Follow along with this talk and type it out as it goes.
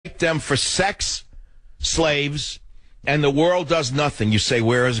them for sex slaves, and the world does nothing. You say,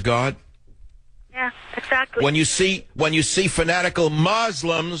 where is God? Yeah, exactly. When you see fanatical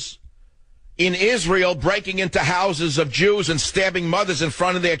Muslims in Israel breaking into houses of Jews and stabbing mothers in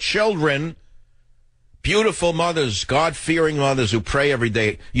front of their children, beautiful mothers, God-fearing mothers who pray every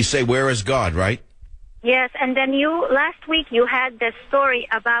day, you say, where is God, right? Yes, and then last week you had this story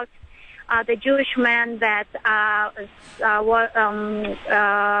about the Jewish man that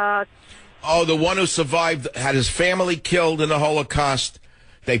the one who survived, had his family killed in the Holocaust.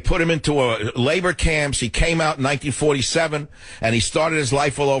 They put him into labor camps. He came out in 1947, and he started his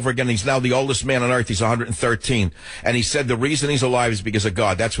life all over again. He's now the oldest man on earth. He's 113. And he said the reason he's alive is because of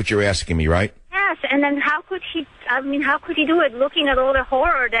God. That's what you're asking me, right? Yes, and then how could he do it looking at all the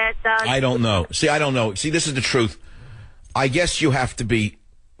horror that... I don't know. See, I don't know. See, this is the truth. I guess you have to be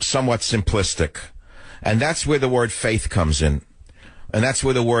somewhat simplistic. And that's where the word faith comes in. And that's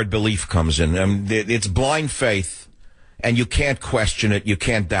where the word belief comes in. It's blind faith. And you can't question it, you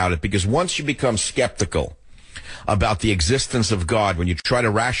can't doubt it, because once you become skeptical about the existence of God, when you try to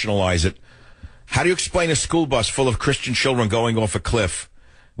rationalize it, how do you explain a school bus full of Christian children going off a cliff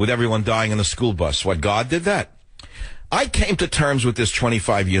with everyone dying in the school bus? What, God did that? I came to terms with this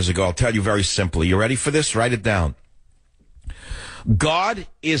 25 years ago. I'll tell you very simply. You ready for this? Write it down. God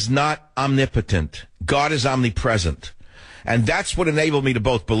is not omnipotent. God is omnipresent. And that's what enabled me to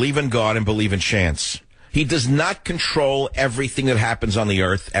both believe in God and believe in chance. He does not control everything that happens on the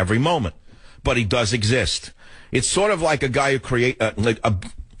earth every moment, but he does exist. It's sort of like a guy who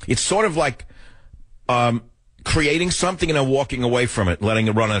it's sort of like creating something and then walking away from it, letting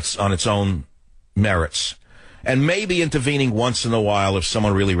it run on its own merits, and maybe intervening once in a while if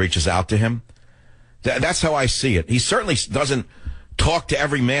someone really reaches out to him. That's how I see it. He certainly doesn't talk to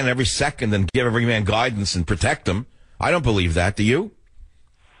every man every second and give every man guidance and protect them. I don't believe that. Do you?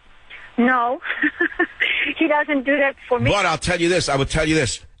 No. He doesn't do that for me. But I'll tell you this. I will tell you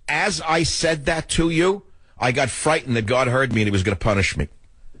this. As I said that to you, I got frightened that God heard me and he was going to punish me.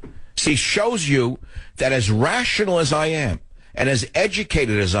 See, shows you that as rational as I am, and as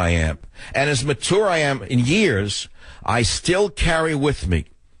educated as I am, and as mature I am in years, I still carry with me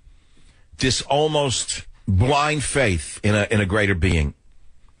this almost blind faith in a greater being.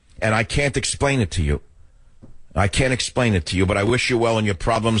 And I can't explain it to you. I can't explain it to you, but I wish you well in your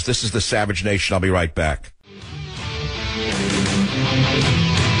problems. This is the Savage Nation. I'll be right back. It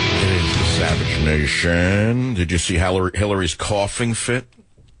is the Savage Nation. Did you see Hillary's coughing fit?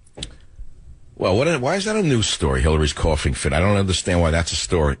 Well, why is that a news story, Hillary's coughing fit? I don't understand why that's a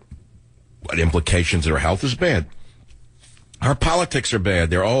story. What implications? Her health is bad. Her politics are bad.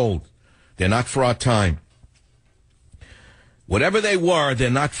 They're old. They're not for our time. Whatever they were, they're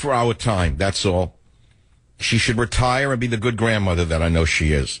not for our time. That's all. She should retire and be the good grandmother that I know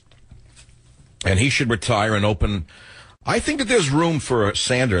she is. And he should retire and open... I think that there's room for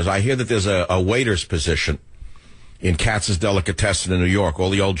Sanders. I hear that there's a waiter's position in Katz's Delicatessen in New York. All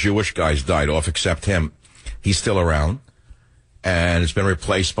the old Jewish guys died off except him. He's still around. And it's been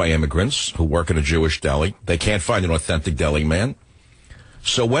replaced by immigrants who work in a Jewish deli. They can't find an authentic deli man.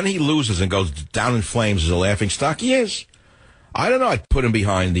 So when he loses and goes down in flames as a laughingstock, he is. I don't know. I'd put him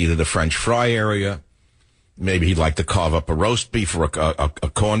behind either the French fry area. Maybe he'd like to carve up a roast beef or a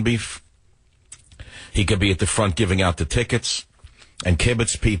corned beef. He could be at the front giving out the tickets and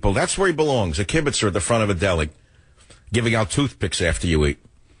kibitz people. That's where he belongs. A kibitzer at the front of a deli, giving out toothpicks after you eat,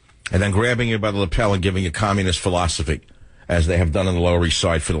 and then grabbing you by the lapel and giving you communist philosophy, as they have done on the Lower East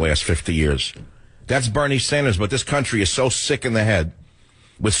Side for the last 50 years. That's Bernie Sanders, but this country is so sick in the head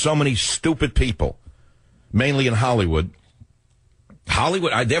with so many stupid people, mainly in Hollywood.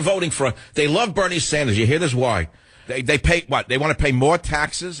 They're voting for... They love Bernie Sanders. You hear this? Why? They pay... What? They want to pay more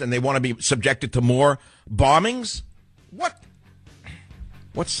taxes and they want to be subjected to more bombings? What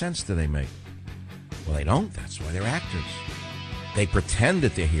sense do they make? Well, they don't. That's why they're actors. They pretend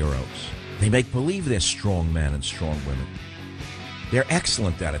that they're heroes. They make believe they're strong men and strong women. They're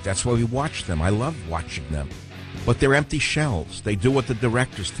excellent at it. That's why we watch them. I love watching them. But they're empty shells. They do what the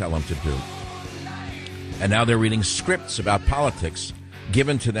directors tell them to do. And now they're reading scripts about politics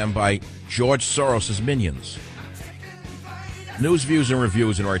given to them by George Soros' minions. News, views, and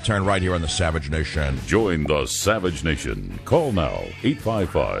reviews in return right here on the Savage Nation. Join the Savage Nation. Call now,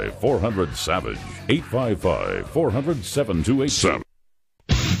 855-400-SAVAGE, 855-400-7287.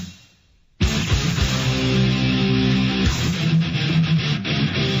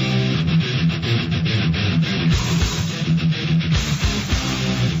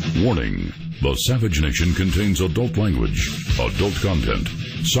 Warning. The Savage Nation contains adult language, adult content,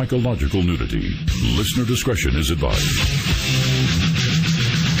 psychological nudity. Listener discretion is advised.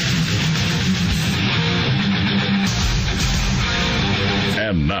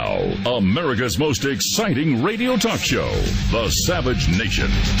 And now, America's most exciting radio talk show, The Savage Nation.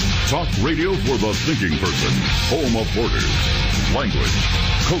 Talk radio for the thinking person, home of borders, language,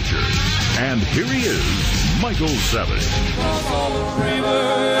 culture. And here he is, Michael Savage. That's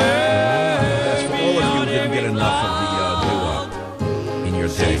for all of you who didn't get enough of the doo-wop in your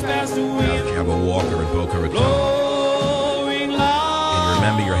day. Now that you have a Walker and Boca Raton. And you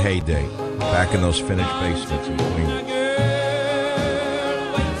remember your heyday, back in those finished basements in Queens.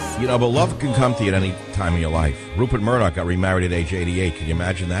 You know, but love can come to you at any time in your life. Rupert Murdoch got remarried at age 88. Can you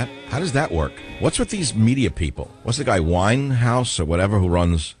imagine that? How does that work? What's with these media people? What's the guy, Winehouse or whatever, who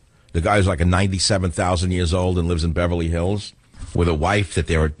runs... The guy's like a 97,000 years old and lives in Beverly Hills with a wife that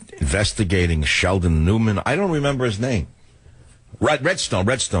they were investigating, Sheldon Newman. I don't remember his name.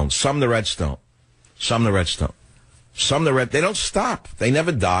 Redstone. Sumner Redstone. They don't stop. They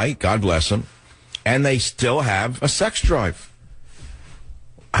never die. God bless them. And they still have a sex drive.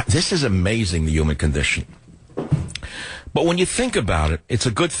 This is amazing, the human condition. But when you think about it, it's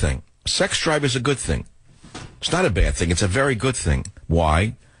a good thing. Sex drive is a good thing. It's not a bad thing. It's a very good thing.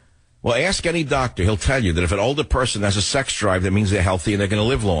 Why? Well, ask any doctor. He'll tell you that if an older person has a sex drive, that means they're healthy and they're going to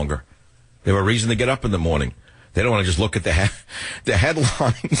live longer. They have a reason to get up in the morning. They don't want to just look at the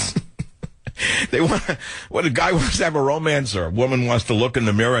headlines. They want when a guy wants to have a romance or a woman wants to look in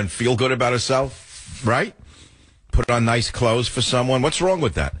the mirror and feel good about herself, right? Put on nice clothes for someone. What's wrong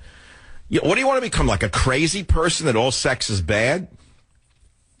with that? What do you want to become, like a crazy person that all sex is bad?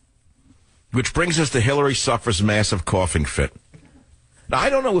 Which brings us to Hillary suffers massive coughing fit. Now, I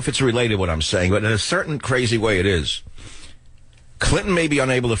don't know if it's related to what I'm saying, but in a certain crazy way it is. Clinton may be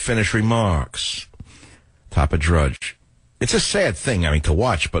unable to finish remarks. Top of Drudge. It's a sad thing, to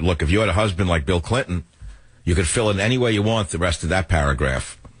watch. But look, if you had a husband like Bill Clinton, you could fill in any way you want the rest of that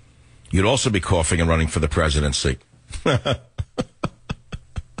paragraph. You'd also be coughing and running for the presidency.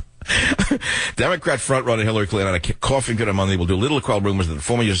 Democrat frontrunner Hillary Clinton on a coughing fit on Monday will do little to quell rumors that the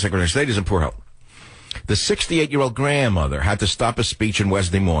former U.S. Secretary of State is in poor health. The 68-year-old grandmother had to stop a speech in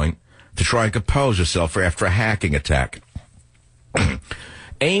West Des Moines to try and compose herself after a hacking attack.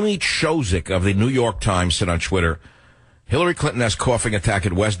 Amy Chozick of the New York Times said on Twitter, Hillary Clinton has coughing attack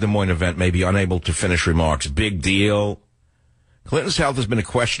at West Des Moines event, may be unable to finish remarks. Big deal. Clinton's health has been a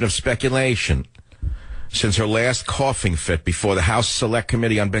question of speculation since her last coughing fit before the House Select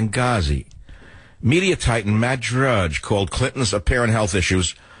Committee on Benghazi. Media titan Matt Drudge called Clinton's apparent health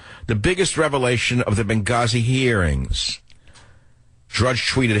issues the biggest revelation of the Benghazi hearings.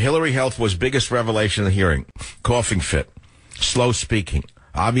 Drudge tweeted, Hillary health was biggest revelation of the hearing. Coughing fit. Slow speaking.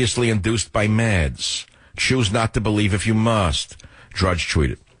 Obviously induced by meds. Choose not to believe if you must. Drudge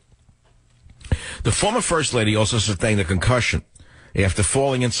tweeted. The former First Lady also sustained a concussion after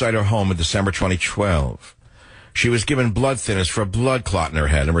falling inside her home in December 2012. She was given blood thinners for a blood clot in her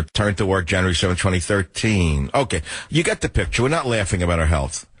head and returned to work January 7, 2013. Okay, you get the picture. We're not laughing about her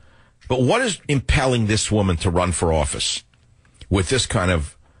health. But what is impelling this woman to run for office with this kind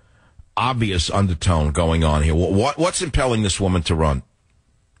of obvious undertone going on here? What's impelling this woman to run?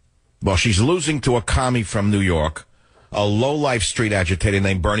 Well, she's losing to a commie from New York, a low-life street agitator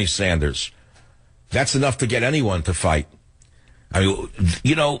named Bernie Sanders. That's enough to get anyone to fight.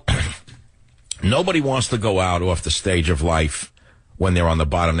 Nobody wants to go out off the stage of life when they're on the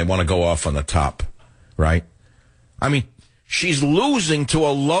bottom. They want to go off on the top, right? She's losing to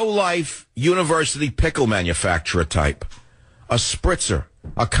a low-life university pickle manufacturer type. A spritzer,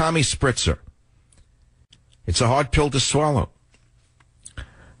 a commie spritzer. It's a hard pill to swallow.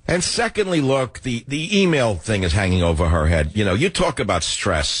 And secondly, look, the email thing is hanging over her head. You talk about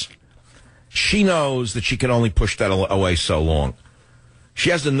stress. She knows that she can only push that away so long. She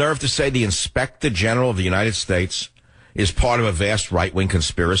has the nerve to say the Inspector General of the United States is part of a vast right-wing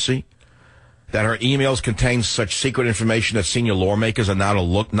conspiracy, that her emails contain such secret information that senior lawmakers are not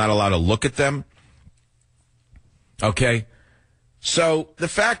allowed to look at them. Okay? So the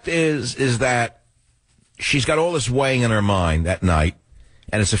fact is that she's got all this weighing in her mind at night,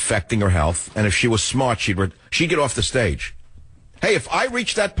 and it's affecting her health. And if she was smart, she'd get off the stage. Hey, if I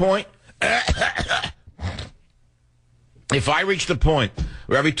reach that point... If I reached the point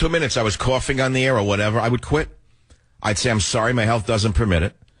where every 2 minutes I was coughing on the air or whatever, I would quit. I'd say, I'm sorry, my health doesn't permit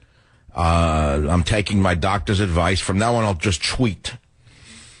it. I'm taking my doctor's advice. From now on, I'll just tweet.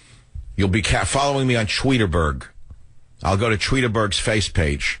 You'll be following me on Tweeterberg. I'll go to Tweeterberg's face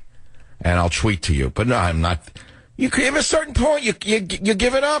page, and I'll tweet to you. But no, I'm not. You have a certain point. You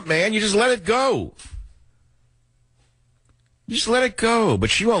give it up, man. You just let it go. You just let it go. But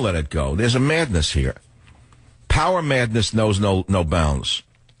she won't let it go. There's a madness here. Power madness knows no bounds.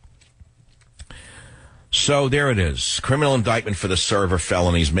 So there it is. Criminal indictment for the server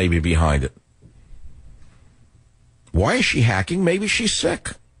felonies may be behind it. Why is she hacking? Maybe she's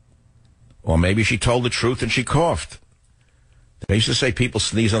sick. Or maybe she told the truth and she coughed. They used to say people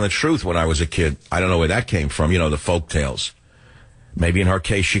sneeze on the truth when I was a kid. I don't know where that came from, the folk tales. Maybe in her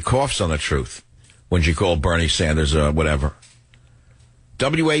case she coughs on the truth when she called Bernie Sanders whatever.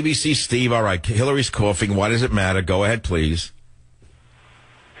 WABC Steve, all right, Hillary's coughing. Why does it matter? Go ahead, please.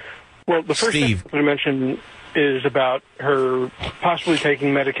 Well, the first thing I mentioned is about her possibly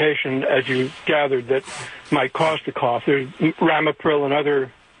taking medication, as you gathered, that might cause the cough. There's Ramipril and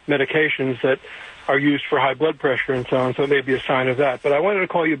other medications that are used for high blood pressure and so on, so it may be a sign of that. But I wanted to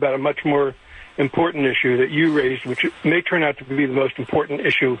call you about a much more important issue that you raised, which may turn out to be the most important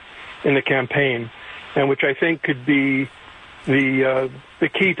issue in the campaign, and which I think could be the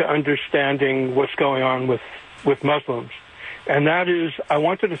key to understanding what's going on with Muslims. And that is, I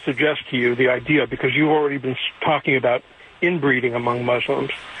wanted to suggest to you the idea, because you've already been talking about inbreeding among Muslims,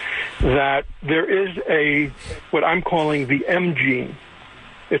 that there is what I'm calling the M gene.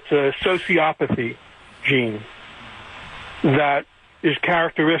 It's a sociopathy gene that is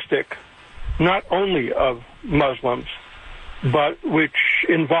characteristic not only of Muslims, but which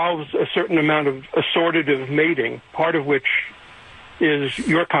involves a certain amount of assortative mating, part of which is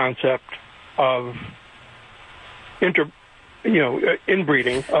your concept of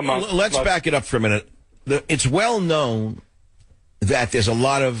inbreeding among Let's Muslims. Back it up for a minute. It's well known that there's a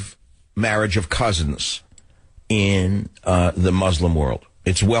lot of marriage of cousins in the Muslim world.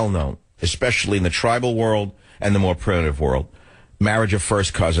 It's well known, especially in the tribal world and the more primitive world. Marriage of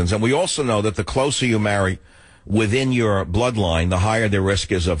first cousins. And we also know that the closer you marry within your bloodline, the higher the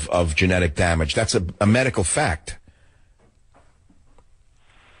risk is of genetic damage. That's a medical fact.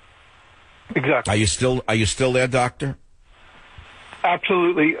 Exactly. Are you still there, doctor?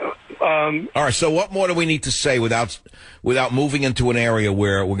 Absolutely. All right. So what more do we need to say without moving into an area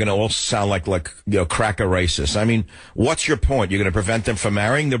where we're going to all sound like cracker racists? I mean, what's your point? You're going to prevent them from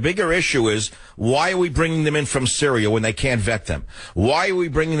marrying? The bigger issue is, why are we bringing them in from Syria when they can't vet them? Why are we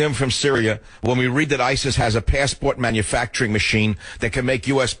bringing them from Syria when we read that ISIS has a passport manufacturing machine that can make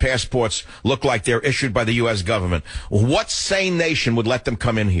U.S. passports look like they're issued by the U.S. government? What sane nation would let them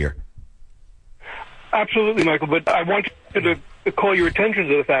come in here? Absolutely, Michael. But I want to call your attention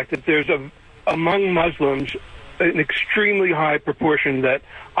to the fact that there's among Muslims an extremely high proportion that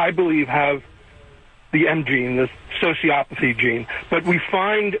I believe have the M gene, the sociopathy gene. But we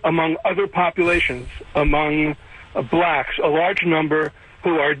find among other populations, among blacks, a large number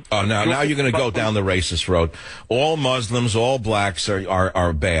who are... Oh, now you're going to go down the racist road. All Muslims, all blacks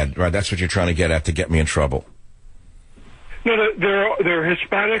are bad, right? That's what you're trying to get at to get me in trouble. No, there are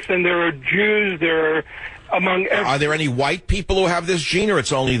Hispanics and there are Jews. There are among. Are there any white people who have this gene, or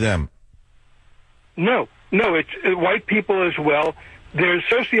it's only them? No, it's white people as well. There's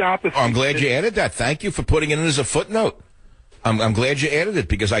sociopathy. Oh, I'm glad you added that. Thank you for putting it in as a footnote. I'm glad you added it,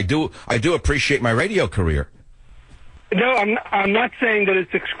 because I do appreciate my radio career. No, I'm not saying that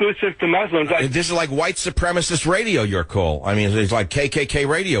it's exclusive to Muslims. This is like white supremacist radio, your call. I mean, it's like KKK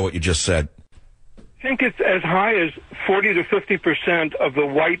radio, what you just said. I think it's as high as 40 to 50% of the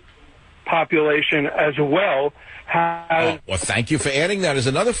white population as well has... well, thank you for adding that as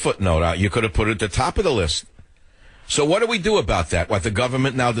another footnote. You could have put it at the top of the list. So what do we do about that? What, the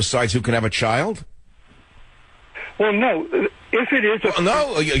government now decides who can have a child? Well, no. If it is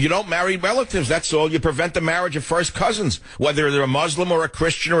no, you don't marry relatives. That's all. You prevent the marriage of first cousins. Whether they're a Muslim or a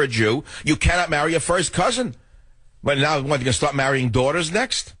Christian or a Jew, you cannot marry a first cousin. But now, what, you're going to start marrying daughters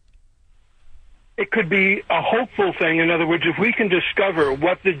next? It could be a hopeful thing. In other words, if we can discover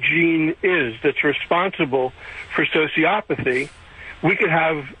what the gene is that's responsible for sociopathy, we could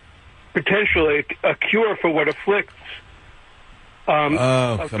have potentially a cure for what afflicts. Come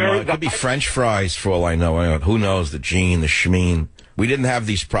on. It could be French fries for all I know. Who knows? The gene, the schmeen. We didn't have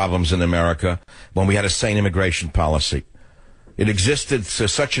these problems in America when we had a sane immigration policy. It existed to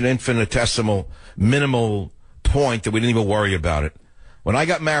such an infinitesimal, minimal point that we didn't even worry about it. When I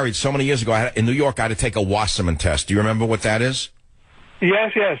got married so many years ago, in New York, I had to take a Wasserman test. Do you remember what that is?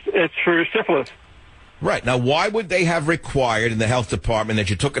 Yes. It's for syphilis. Right. Now, why would they have required in the health department that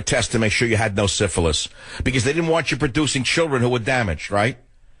you took a test to make sure you had no syphilis? Because they didn't want you producing children who were damaged, right?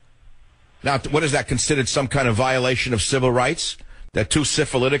 Now, what is that considered, some kind of violation of civil rights? That two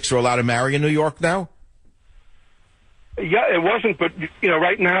syphilitics are allowed to marry in New York now? Yeah, it wasn't, but,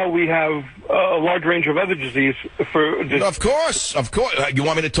 right now we have a large range of other disease for... Of course. You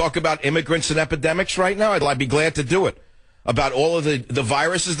want me to talk about immigrants and epidemics right now? I'd be glad to do it. About all of the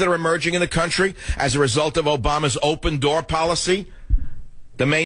viruses that are emerging in the country as a result of Obama's open door policy. The main